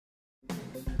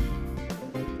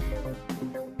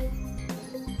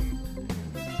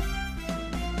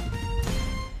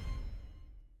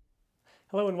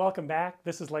Hello and welcome back.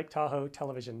 This is Lake Tahoe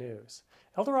Television News.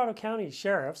 El Dorado County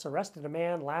sheriffs arrested a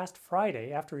man last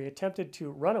Friday after he attempted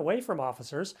to run away from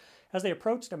officers as they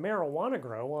approached a marijuana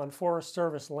grow on Forest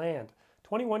Service land.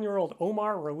 21-year-old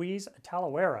Omar Ruiz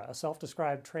Talavera, a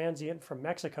self-described transient from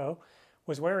Mexico,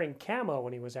 was wearing camo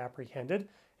when he was apprehended,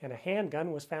 and a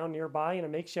handgun was found nearby in a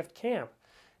makeshift camp.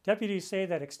 Deputies say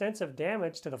that extensive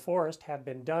damage to the forest had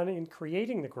been done in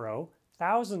creating the grow.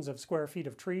 Thousands of square feet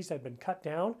of trees had been cut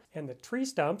down, and the tree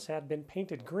stumps had been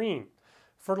painted green.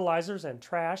 Fertilizers and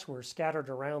trash were scattered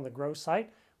around the grow site,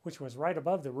 which was right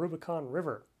above the Rubicon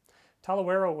River.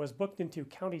 Talavera was booked into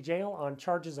county jail on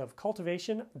charges of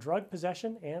cultivation, drug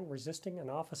possession, and resisting an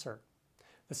officer.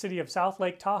 The city of South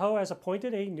Lake Tahoe has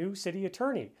appointed a new city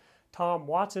attorney. Tom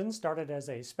Watson started as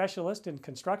a specialist in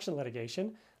construction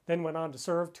litigation, then went on to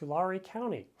serve Tulare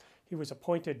County. He was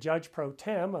appointed Judge Pro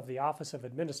Tem of the Office of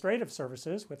Administrative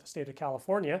Services with the state of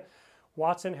California.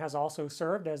 Watson has also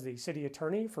served as the city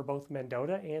attorney for both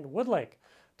Mendota and Woodlake.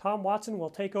 Tom Watson will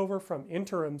take over from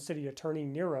interim city attorney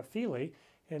Nira Feely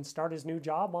and start his new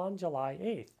job on July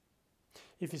 8th.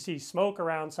 If you see smoke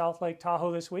around South Lake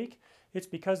Tahoe this week, it's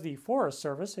because the Forest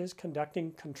Service is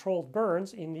conducting controlled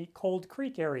burns in the Cold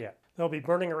Creek area. They'll be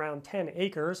burning around 10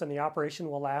 acres and the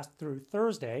operation will last through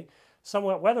Thursday. Some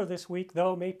wet weather this week,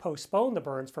 though, may postpone the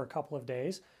burns for a couple of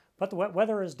days, but the wet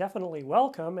weather is definitely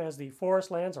welcome as the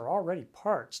forest lands are already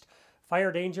parched.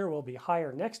 Fire danger will be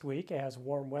higher next week as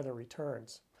warm weather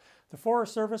returns. The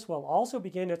Forest Service will also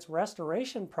begin its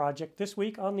restoration project this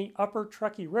week on the Upper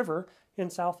Truckee River in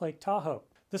South Lake Tahoe.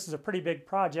 This is a pretty big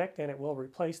project and it will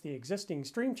replace the existing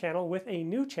stream channel with a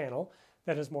new channel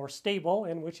that is more stable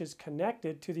and which is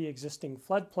connected to the existing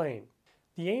floodplain.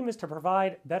 The aim is to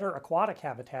provide better aquatic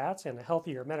habitats and a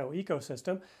healthier meadow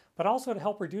ecosystem, but also to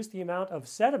help reduce the amount of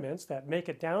sediments that make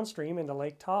it downstream into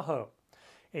Lake Tahoe.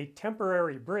 A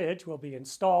temporary bridge will be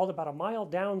installed about a mile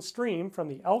downstream from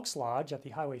the Elks Lodge at the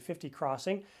Highway 50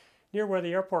 crossing, near where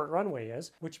the airport runway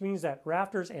is, which means that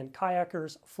rafters and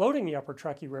kayakers floating the Upper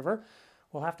Truckee River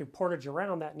will have to portage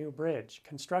around that new bridge.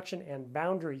 Construction and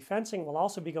boundary fencing will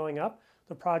also be going up.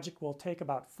 The project will take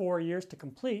about 4 years to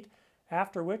complete,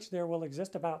 after which there will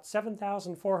exist about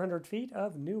 7,400 feet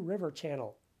of new river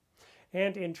channel.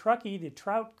 And in Truckee, the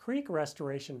Trout Creek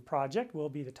restoration project will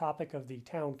be the topic of the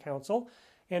Town Council,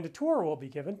 and a tour will be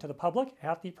given to the public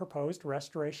at the proposed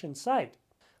restoration site.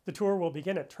 The tour will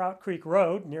begin at Trout Creek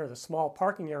Road near the small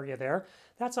parking area there.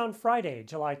 That's on Friday,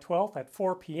 July 12th at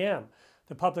 4 p.m.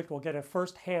 The public will get a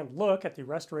first-hand look at the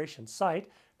restoration site.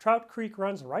 Trout Creek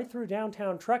runs right through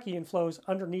downtown Truckee and flows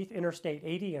underneath Interstate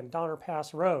 80 and Donner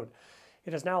Pass Road.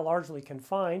 It is now largely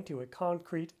confined to a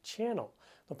concrete channel.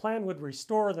 The plan would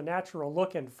restore the natural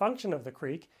look and function of the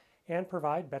creek and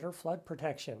provide better flood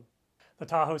protection. The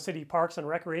Tahoe City Parks and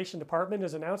Recreation Department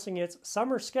is announcing its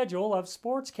summer schedule of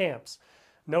sports camps.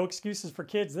 No excuses for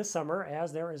kids this summer,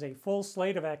 as there is a full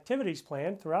slate of activities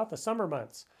planned throughout the summer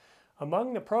months.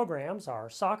 Among the programs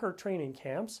are soccer training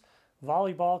camps,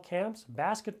 volleyball camps,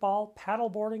 basketball,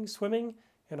 paddleboarding, swimming,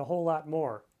 and a whole lot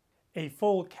more. A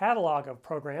full catalog of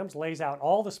programs lays out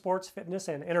all the sports, fitness,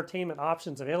 and entertainment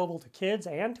options available to kids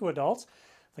and to adults.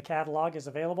 The catalog is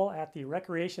available at the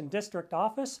Recreation District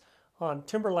office on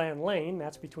Timberland Lane,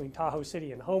 that's between Tahoe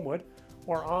City and Homewood,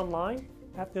 or online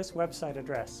at this website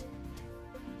address.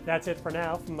 That's it for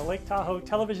now from the Lake Tahoe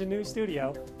Television News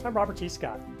Studio. I'm Robert T.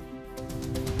 Scott.